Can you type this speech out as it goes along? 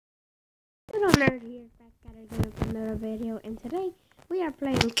Hello Nerd here, back at it again with another video, and today we are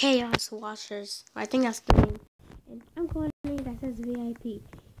playing Chaos Washers. I think that's the name. And I'm going to name that says VIP.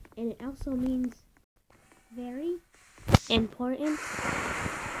 And it also means very important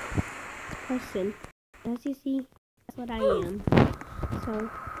person. As you see, that's what I am.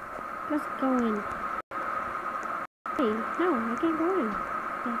 So, let's go in. Hey, no, I can't go in.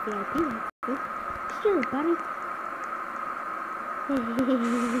 That's VIP, that's good. Sure, buddy.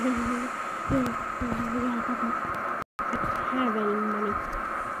 Yeah, I don't have any money.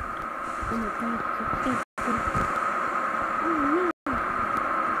 Oh my god, it's expensive. Oh no!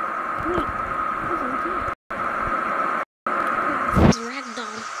 Wait, what's on top? It's a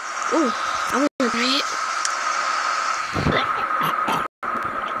ragdoll. Oh, I want to try it.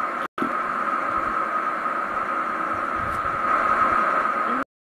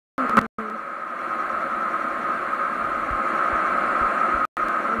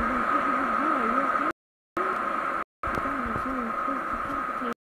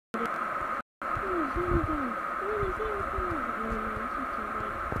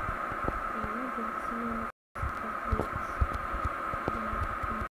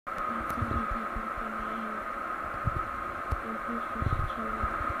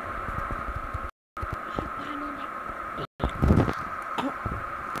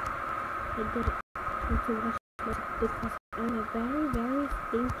 I did it because I'm a very, very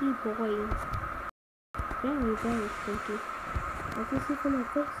stinky boy. Very, very stinky. As you see from my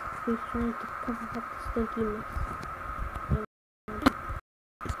face, he's trying to cover up the stinkiness.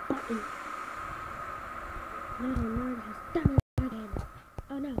 Little nerd has done it again.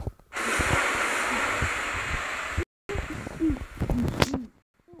 Oh no.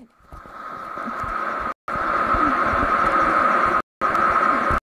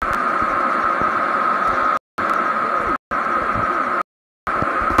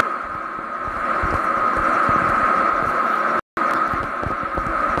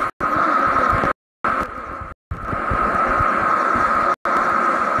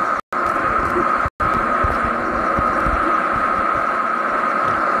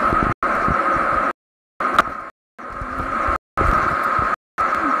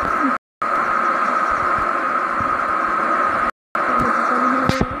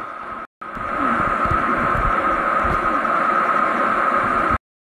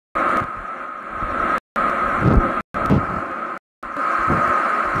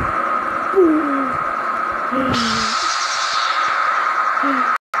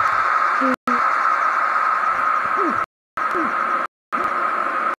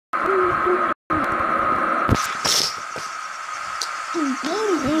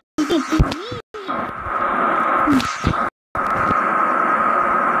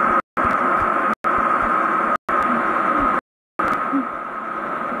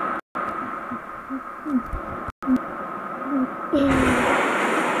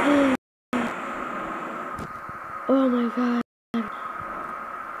 Oh my god.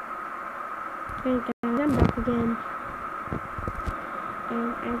 Hey guys, I'm back again. And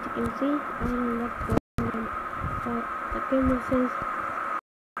as you can see, I don't love them. But the goodness is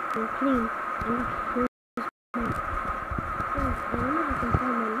they're clean. And look, here's my leg. Oh, I wonder if I can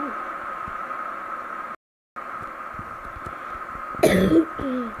find my leg.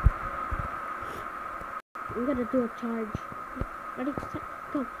 I'm gonna do a charge. Ready, set,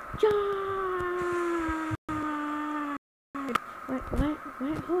 go. Charge!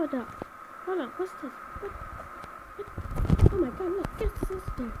 Wait, hold up, what's this? What? Oh my god, look, there's the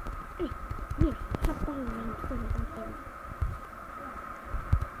sister. Hey, yeah, hop on and put it out there.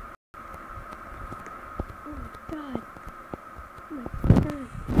 Oh my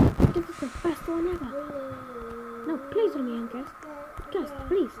god. This is the best one ever. No, please let me in, guys. Guys,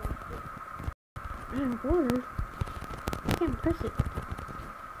 please. I have orders. I can't press it.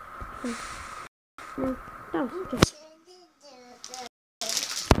 No, that was just...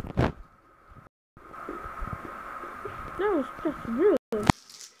 That was just rude.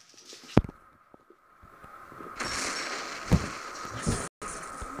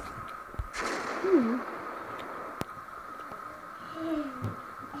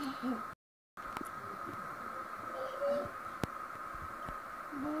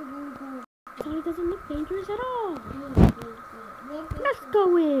 It doesn't look dangerous at all. Let's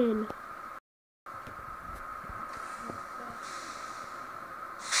go in.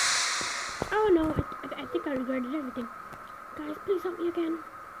 Oh no, I think I regretted everything. Guys, please help me again.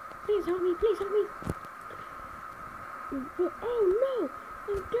 Please help me, please help me. Oh no,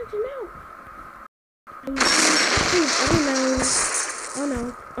 I'm glitching out. Oh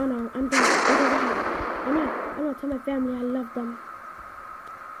no, I'm dead. I'm not tell my family I love them.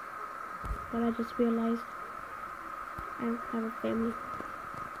 but I just realized I don't have a family.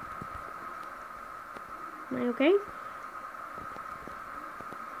 Am I okay?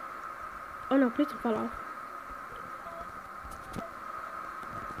 Oh no, please don't fall off.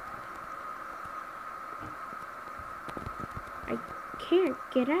 I can't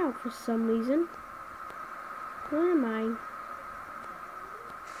get out for some reason. Where am I?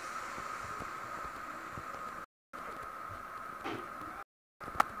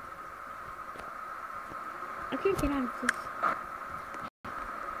 I can't get out of this.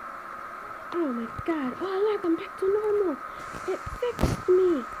 Oh my god. Oh look, I'm back to normal. It fixed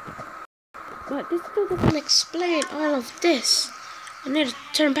me. But this still doesn't explain all of this. I need to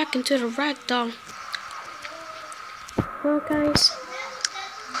turn back into the ragdoll. Well guys,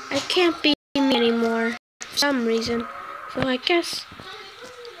 I can't be me anymore for some reason. So I guess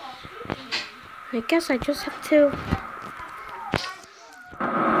I just have to.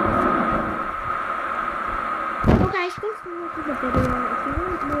 Well guys, thanks for watching the video. If you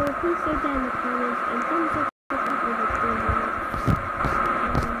want more, please say down in the comments and thumbs up if you like the video.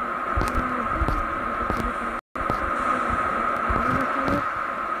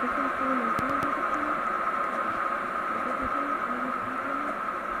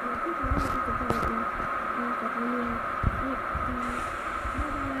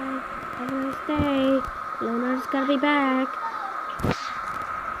 Have a nice day. Leonardo's gotta be back.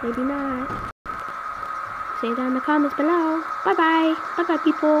 Maybe not. Say it down in the comments below. Bye bye. Bye bye,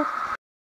 people.